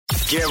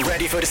Get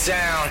ready for the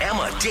sound.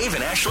 Emma, Dave,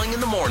 and Aisling in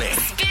the morning.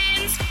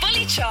 Spins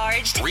Fully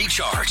Charged.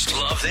 Recharged.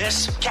 Love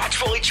this? Catch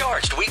Fully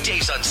Charged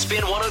weekdays on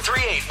Spin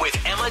 103.8 with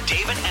Emma,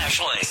 Dave, and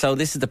Aisling. So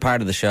this is the part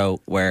of the show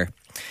where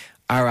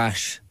our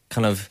Ash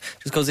kind of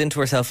just goes into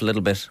herself a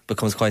little bit,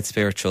 becomes quite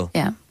spiritual.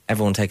 Yeah.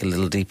 Everyone take a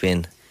little deep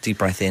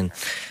breath in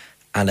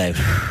and out.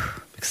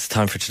 Because it's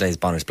time for today's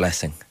Bonner's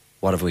Blessing.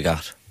 What have we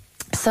got?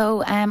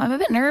 So I'm a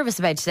bit nervous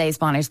about today's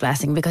Bonner's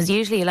Blessing because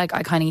usually I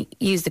kind of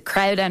use the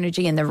crowd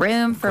energy in the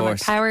room for my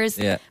powers.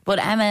 Yeah. But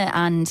Emma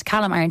and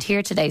Callum aren't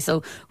here today,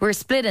 so we're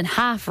split in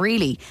half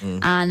really.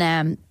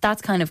 And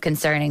that's kind of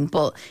concerning.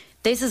 But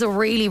this is a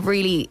really,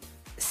 really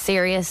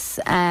serious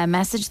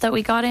message that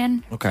we got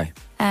in. Okay.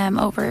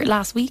 Over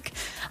last week.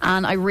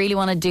 And I really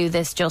want to do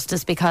this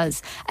justice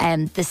because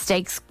the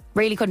stakes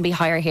really couldn't be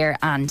higher here.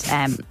 And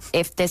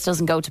if this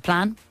doesn't go to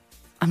plan,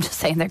 I'm just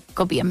saying there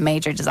could be a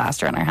major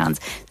disaster on our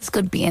hands. This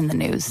could be in the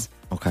news.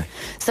 Okay.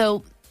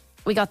 So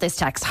we got this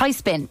text. Hi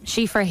Spin,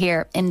 Shifa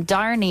here, in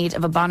dire need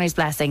of a Bonner's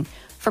Blessing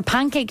for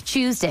Pancake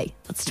Tuesday.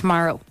 That's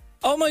tomorrow.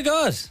 Oh my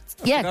God.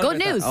 Yeah, good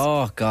About news. that.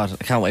 Oh God,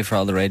 I can't wait for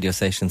all the radio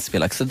stations to be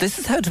like, so this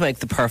is how to make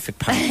the perfect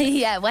pancake.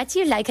 Yeah, what do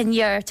you like in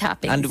your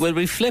toppings? And will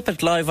we flip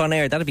it live on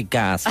air? That'd be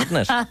gas,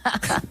 wouldn't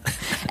it?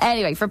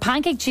 Anyway, for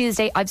Pancake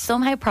Tuesday, I've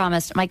somehow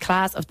promised my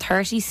class of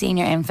 30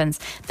 senior infants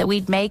that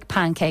we'd make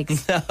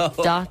pancakes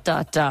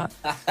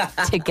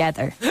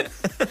together.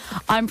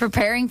 I'm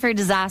preparing for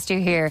disaster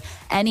here.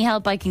 Any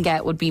help I can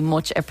get would be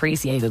much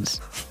appreciated.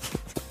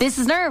 This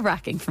is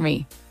nerve-wracking for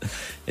me.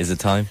 Is it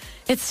time?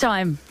 It's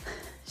time.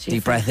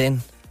 Deep breath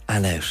in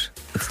and out.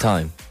 It's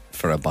time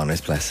for a Bonner's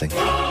Blessing.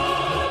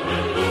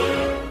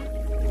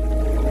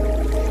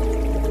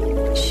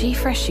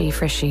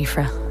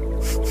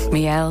 Shifra.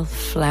 Miel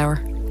flour.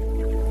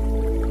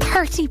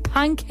 30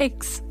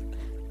 pancakes.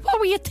 What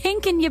were you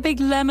thinking, you big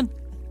lemon?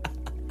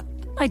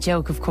 I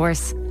joke, of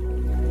course.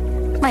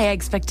 My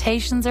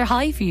expectations are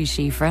high for you,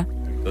 Shifra.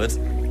 Good.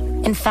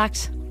 In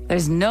fact,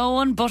 there's no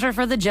one butter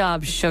for the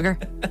job, sugar.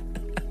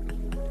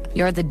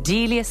 You're the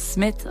Delia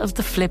Smith of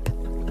the flip,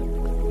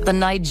 the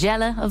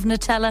Nigella of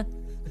Nutella,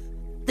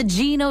 the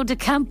Gino De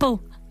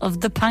Campo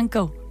of the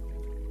panko.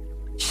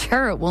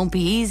 Sure, it won't be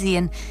easy,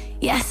 and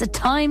yes, at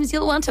times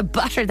you'll want to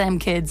batter them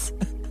kids.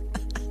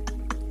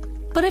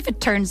 But if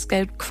it turns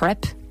out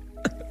crepe,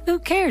 who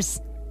cares?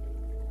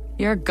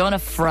 You're gonna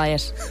fry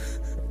it.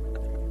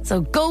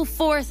 So go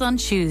forth on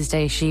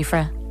Tuesday,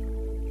 Shifra,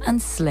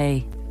 and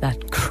slay that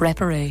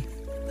creperie.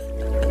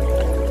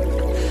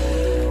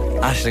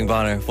 Aisling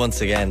Bonner,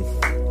 once again.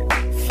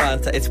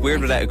 It's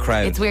weird without a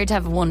crowd. It's weird to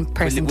have one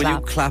person Will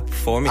clap. you clap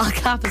for me? I'll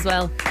clap as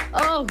well.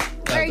 Oh,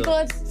 very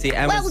done. good. See,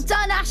 Emma's- Well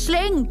done,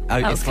 Aisling.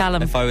 That was If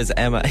Callum. I was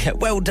Emma,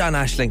 well done,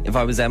 Aisling. If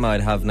I was Emma,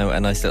 I'd have a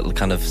nice little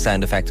kind of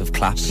sound effect of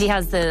claps. She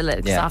has the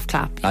little soft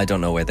clap. I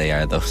don't know where they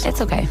are though. So.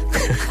 It's okay.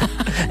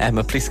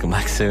 Emma, please come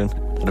back soon.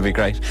 That'd be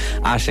great.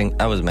 Aisling,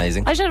 that was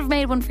amazing. I should have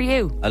made one for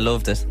you. I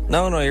loved it.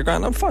 No, you're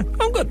grand. I'm fine.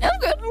 I'm good.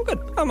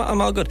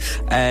 I'm all good.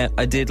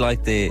 I did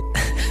like the.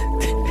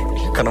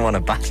 You're gonna want to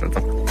batter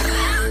them.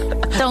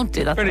 Don't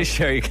do that. Pretty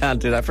sure you can't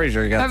do that. Pretty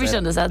sure you can't. Probably say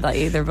shouldn't have said that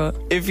either, but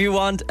If you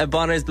want a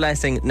Bonner's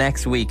Blessing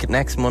next week,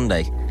 next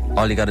Monday,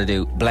 all you got to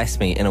do, bless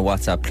me in a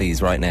WhatsApp,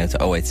 please, right now to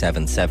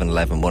 087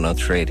 711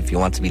 1038. If you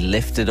want to be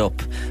lifted up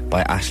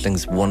by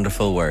Aisling's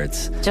wonderful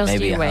words. Just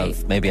maybe you you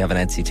wait. Maybe you have an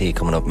NCT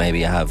coming up. Maybe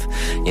you have,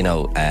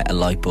 a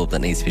light bulb that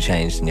needs to be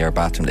changed in your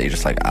bathroom that you're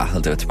just like, I'll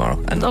do it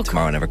tomorrow. And Look,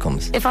 tomorrow never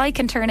comes. if I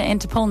can turn it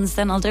into puns,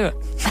 then I'll do it.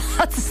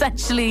 That's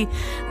essentially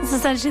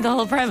the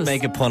whole premise.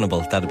 Make it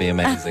punnable. That'd be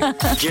amazing.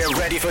 Get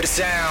ready for the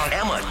sound.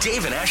 Emma,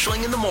 Dave, and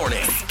Aisling in the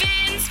morning.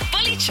 Spins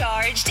Fully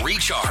Charged.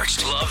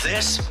 Recharged. Love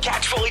this?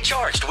 Catch Fully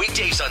Charged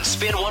weekdays on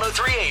Spin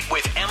 103.8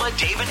 with Emma,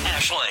 Dave, and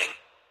Aisling.